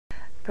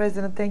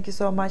President, thank you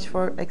so much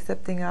for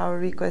accepting our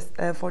request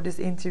for this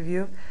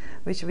interview,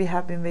 which we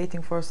have been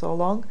waiting for so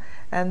long.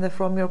 And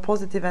from your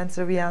positive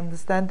answer, we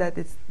understand that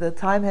the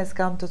time has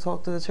come to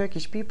talk to the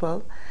Turkish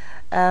people.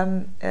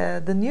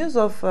 The news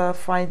of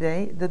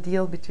Friday, the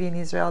deal between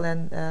Israel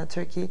and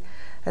Turkey,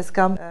 has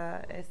come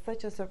as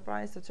such a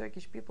surprise to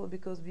Turkish people,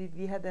 because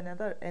we had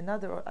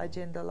another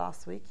agenda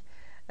last week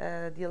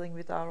dealing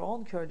with our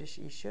own Kurdish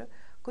issue.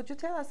 Could you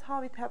tell us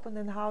how it happened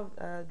and how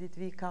did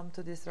we come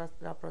to this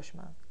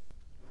rapprochement?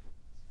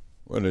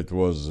 Well, it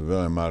was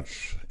very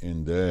much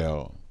in the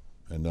air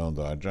and on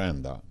the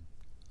agenda.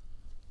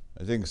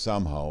 I think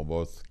somehow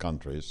both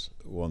countries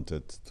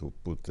wanted to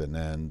put an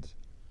end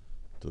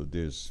to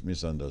this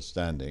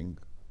misunderstanding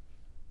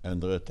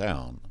and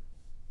return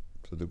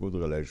to the good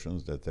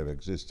relations that have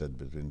existed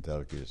between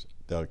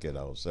Turkey and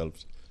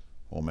ourselves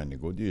for many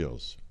good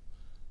years.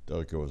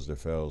 Turkey was the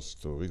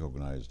first to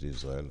recognize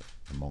Israel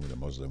among the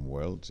Muslim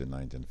worlds in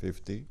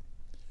 1950.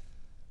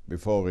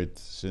 Before it,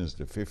 since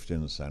the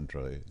 15th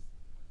century,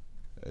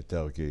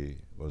 Turkey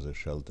was a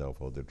shelter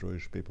for the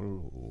Jewish people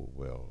who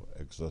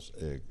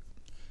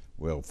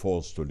were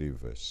forced to leave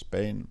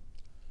Spain.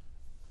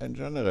 And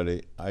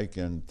generally, I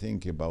can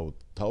think about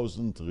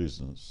 1,000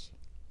 reasons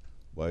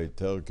why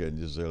Turkey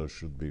and Israel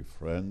should be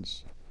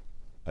friends.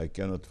 I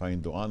cannot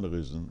find one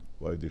reason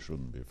why they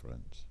shouldn't be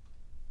friends.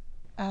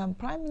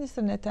 Prime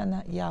Minister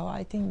Netanyahu,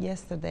 I think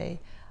yesterday,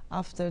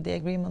 after the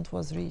agreement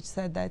was reached,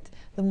 said that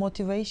the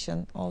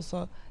motivation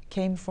also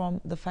came from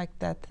the fact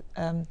that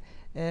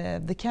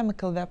the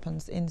chemical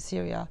weapons in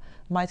Syria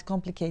might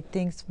complicate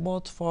things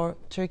both for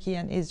Turkey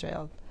and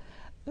Israel.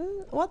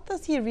 What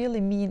does he really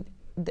mean?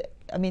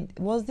 I mean,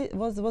 was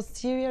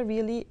Syria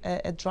really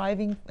a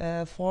driving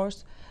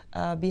force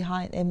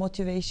behind, a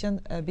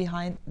motivation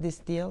behind this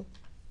deal?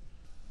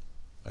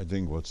 I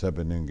think what's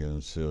happening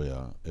in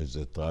Syria is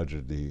a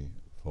tragedy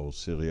for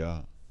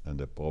Syria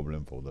and a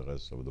problem for the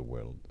rest of the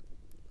world.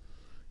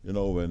 You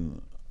know,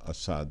 when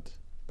Bashar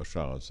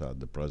Assad,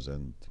 the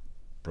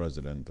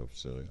president of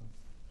Syria,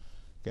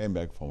 came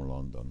back from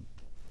London,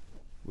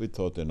 we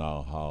thought in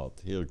our heart,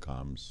 here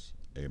comes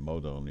a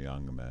modern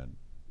young man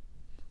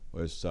who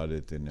has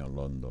studied in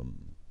London.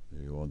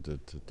 He wanted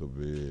to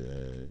be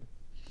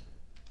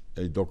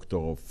a doctor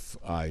of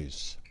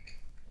eyes.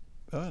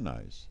 Very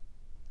nice.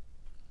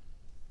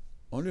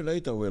 Only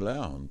later we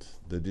learned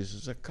that this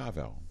is a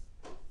cover,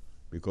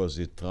 because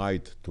he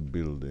tried to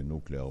build a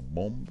nuclear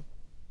bomb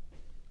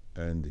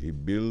and he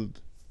built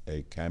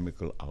a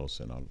chemical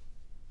arsenal.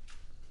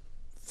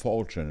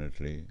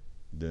 Fortunately,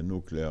 the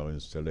nuclear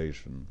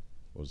installation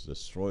was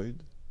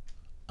destroyed.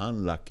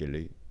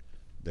 Unluckily,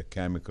 the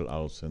chemical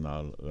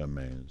arsenal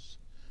remains.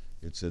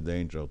 It's a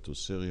danger to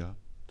Syria,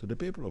 to the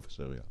people of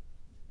Syria.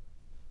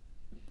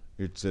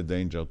 It's a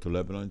danger to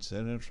Lebanon, it's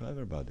a danger to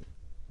everybody.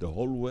 The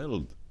whole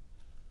world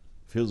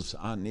feels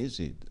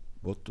uneasy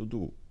what to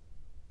do.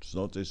 It's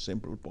not a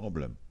simple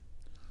problem.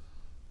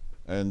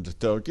 And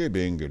Turkey,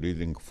 being a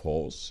leading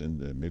force in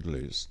the Middle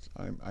East,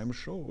 I'm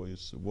sure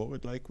is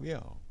worried like we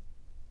are.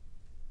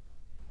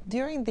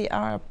 During the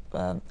Arab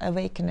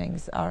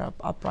awakenings, Arab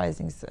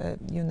uprisings,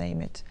 you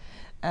name it,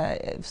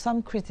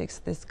 some critics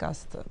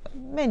discussed,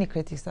 many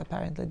critics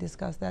apparently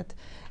discussed that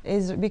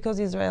because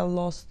Israel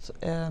lost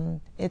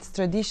its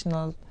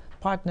traditional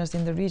partners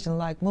in the region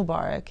like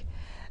Mubarak,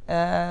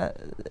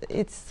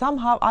 it's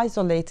somehow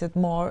isolated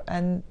more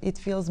and it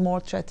feels more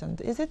threatened.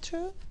 Is it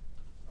true?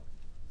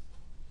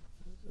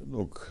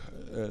 Look,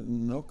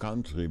 no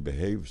country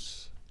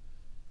behaves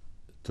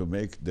to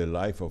make the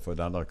life of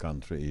another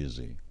country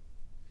easy.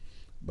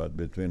 But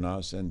between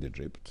us and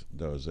Egypt,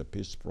 there is a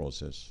peace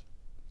process.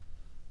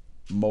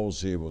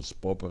 Morsi was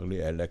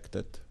properly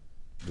elected.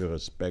 We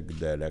respect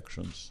the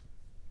elections,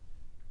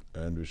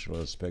 and we should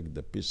respect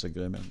the peace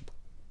agreement.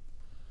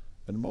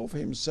 And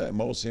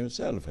Morsi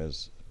himself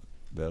has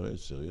very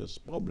serious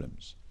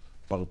problems,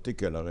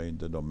 particularly in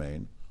the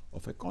domain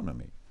of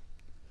economy.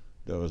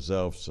 The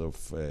reserves of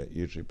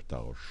Egypt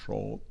are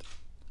short,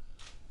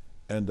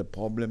 and the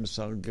problems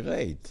are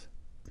great.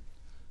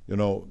 You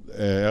know,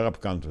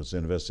 Arab countries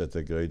invested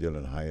a great deal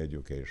in higher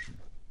education.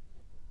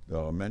 There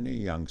are many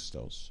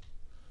youngsters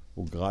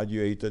who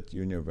graduated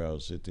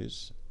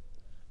universities,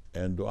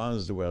 and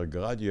once they were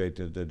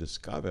graduated, they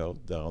discovered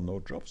there are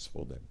no jobs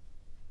for them.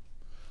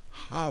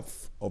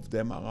 Half of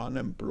them are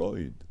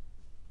unemployed.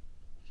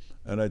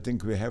 And I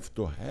think we have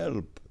to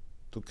help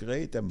to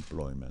create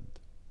employment.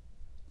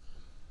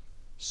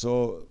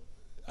 So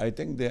I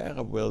think the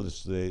Arab world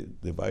is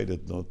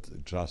divided not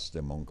just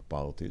among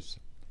parties,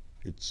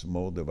 it's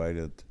more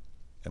divided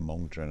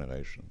among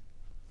generations,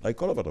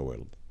 like all over the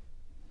world.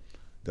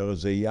 There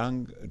is a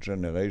young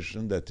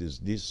generation that is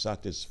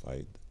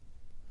dissatisfied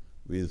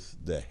with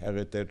the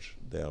heritage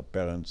their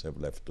parents have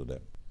left to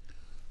them.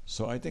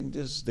 So I think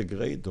this is the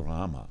great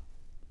drama.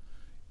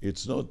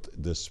 It's not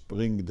the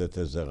spring that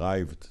has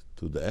arrived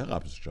to the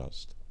Arabs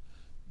just.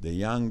 The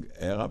young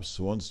Arabs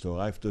want to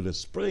arrive to the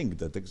spring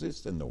that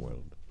exists in the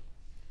world.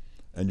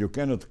 And you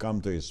cannot come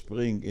to a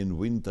spring in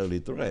winterly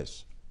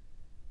dress.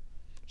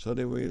 So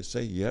they will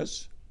say,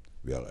 yes,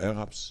 we are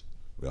Arabs,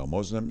 We are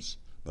Muslims,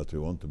 but we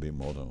want to be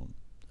modern.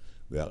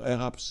 We are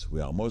Arabs, we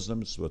are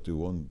Muslims, but we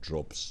want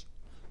jobs.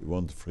 We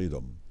want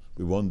freedom.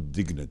 We want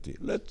dignity.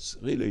 Let's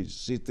really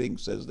see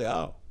things as they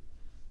are.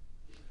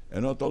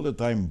 And not all the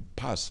time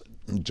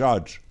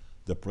judge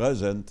the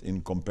present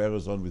in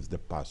comparison with the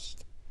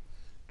past.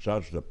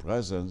 Judge the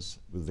present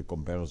with the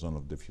comparison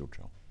of the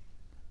future.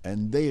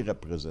 And they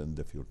represent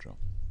the future.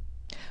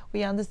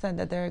 We understand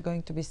that there are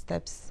going to be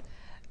steps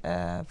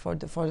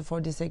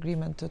for this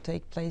agreement to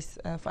take place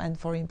and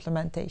for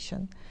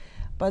implementation.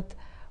 But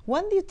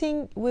when do you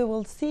think we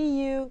will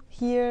see you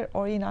here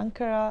or in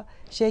Ankara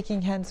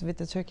shaking hands with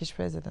the Turkish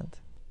president?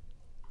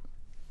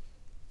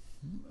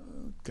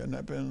 It can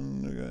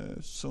happen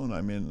soon.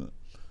 I mean,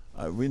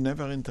 we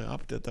never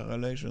interrupted our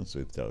relations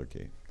with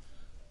Turkey.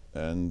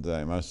 And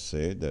I must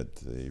say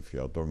that if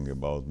you are talking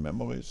about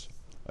memories,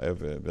 I have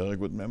very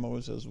good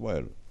memories as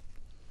well.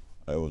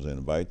 I was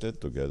invited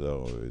together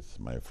with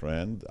my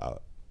friend,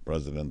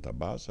 President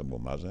Abbas Abu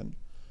Mazen,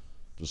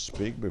 to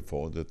speak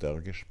before the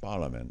Turkish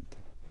parliament.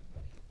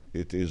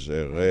 It is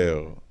a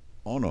rare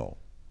honor,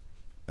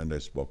 and I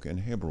spoke in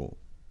Hebrew.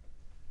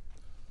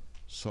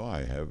 So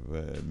I have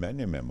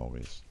many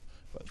memories.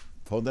 But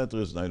for that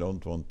reason, I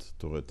don't want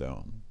to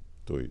return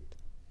to it,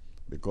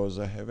 because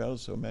I have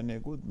also many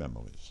good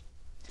memories.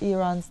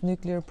 Iran's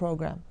nuclear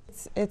program.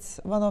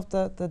 It's one of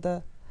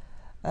the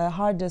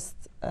hardest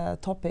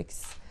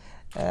topics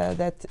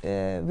that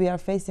we are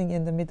facing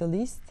in the Middle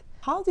East.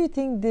 How do you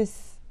think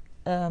this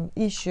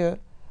issue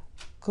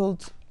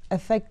could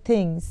affect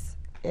things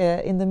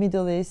in the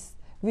Middle East,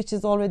 which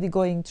is already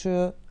going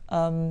through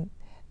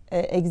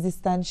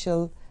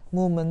existential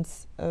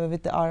movements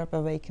with the Arab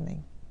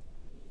awakening?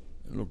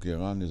 Look,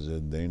 Iran is a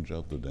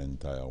danger to the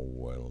entire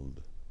world,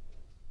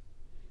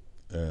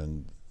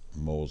 and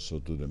more so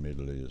to the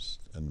Middle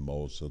East, and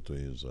more so to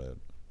Israel.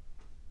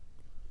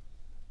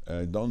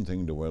 I don't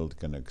think the world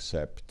can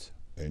accept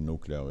a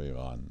nuclear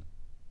Iran.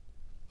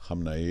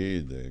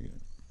 Khamenei, the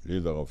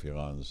leader of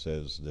Iran,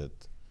 says that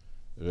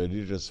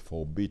religious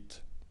forbid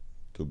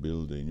to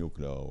build a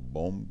nuclear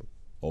bomb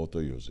or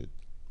to use it.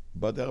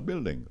 But they're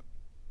building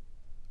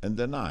and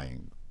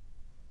denying.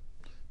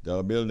 They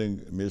are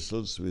building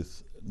missiles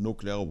with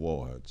nuclear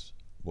warheads.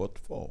 What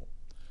for?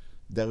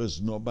 There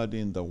is nobody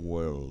in the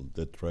world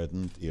that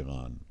threatened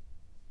Iran.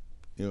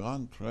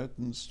 Iran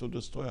threatens to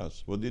destroy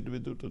us. What did we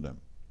do to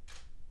them?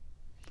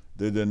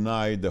 They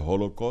denied the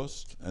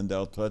Holocaust, and they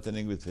are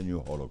threatening with a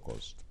new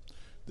Holocaust.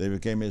 They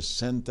became a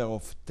center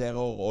of terror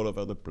all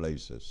over the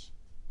places.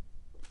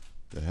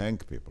 They hang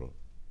people.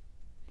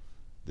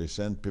 They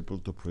send people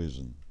to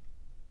prison.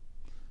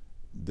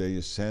 They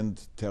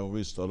send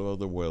terrorists all over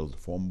the world,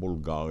 from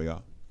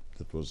Bulgaria,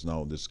 that was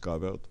now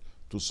discovered,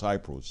 to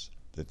Cyprus,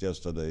 that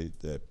yesterday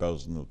the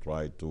person who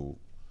tried to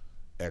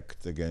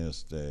act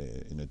against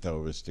in a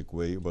terroristic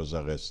way was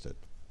arrested.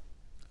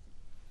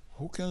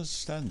 Who can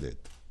stand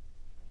it?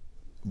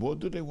 What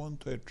do they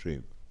want to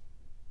achieve?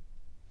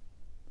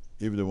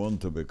 If they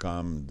want to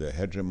become the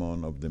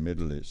hegemon of the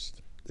Middle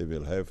East, they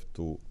will have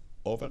to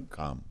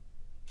overcome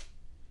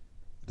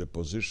the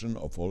position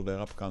of all the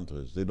Arab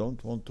countries. They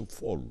don't want to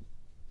fall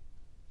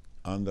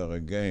under,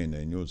 again,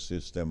 a new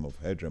system of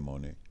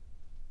hegemony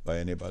by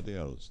anybody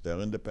else. They are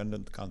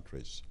independent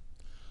countries.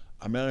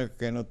 America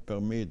cannot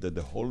permit that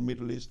the whole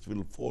Middle East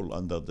will fall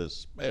under the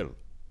spell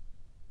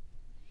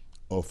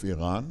of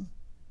Iran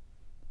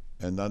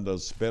and under the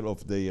spell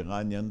of the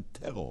Iranian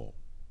terror.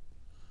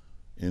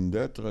 In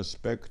that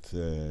respect,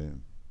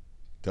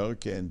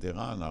 Turkey and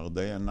Iran are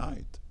day and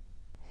night.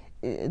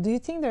 Do you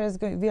think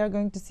we are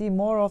going to see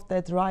more of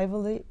that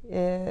rivalry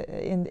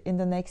in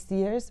the next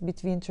years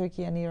between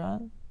Turkey and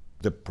Iran?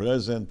 The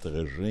present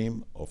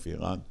regime of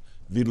Iran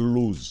will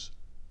lose,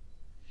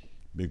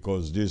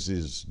 because this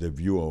is the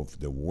view of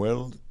the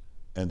world,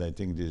 and I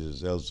think this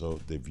is also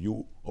the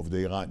view of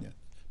the Iranian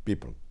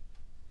people.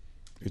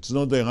 It's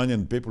not the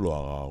Iranian people who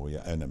are our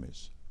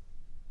enemies.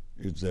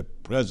 It's the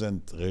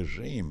present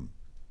regime,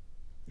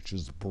 which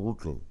is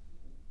brutal,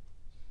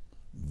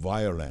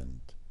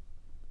 violent,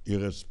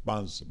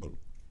 irresponsible,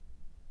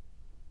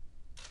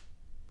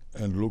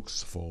 and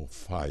looks for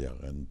fire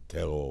and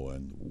terror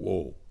and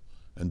war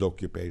and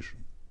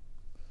occupation.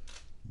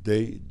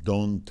 They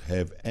don't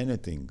have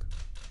anything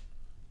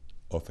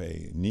of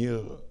a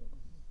near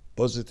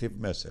positive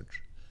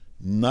message,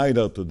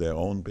 neither to their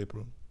own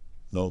people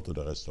nor to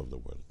the rest of the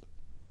world.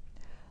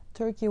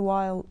 Turkey,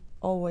 while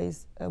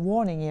always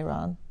warning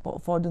Iran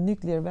for the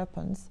nuclear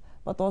weapons,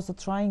 but also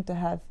trying to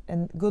have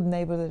good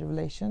neighborly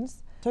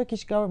relations,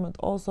 Turkish government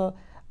also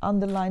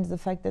underlines the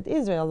fact that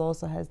Israel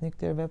also has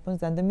nuclear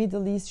weapons, and the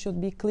Middle East should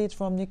be cleared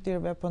from nuclear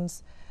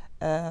weapons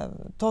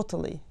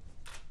totally.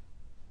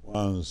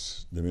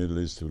 Once the Middle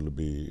East will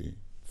be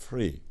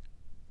free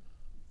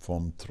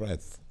from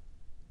threat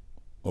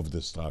of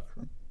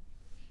destruction,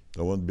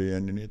 there won't be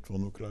any need for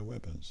nuclear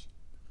weapons.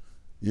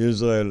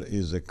 Israel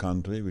is a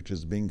country which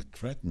is being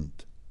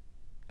threatened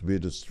to be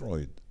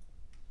destroyed.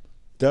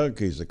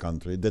 Turkey is a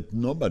country that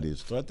nobody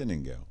is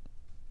threatening here.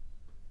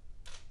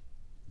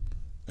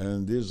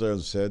 And Israel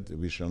said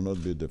we shall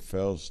not be the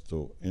first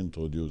to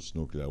introduce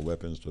nuclear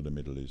weapons to the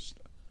Middle East.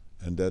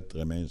 And that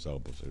remains our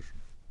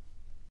position.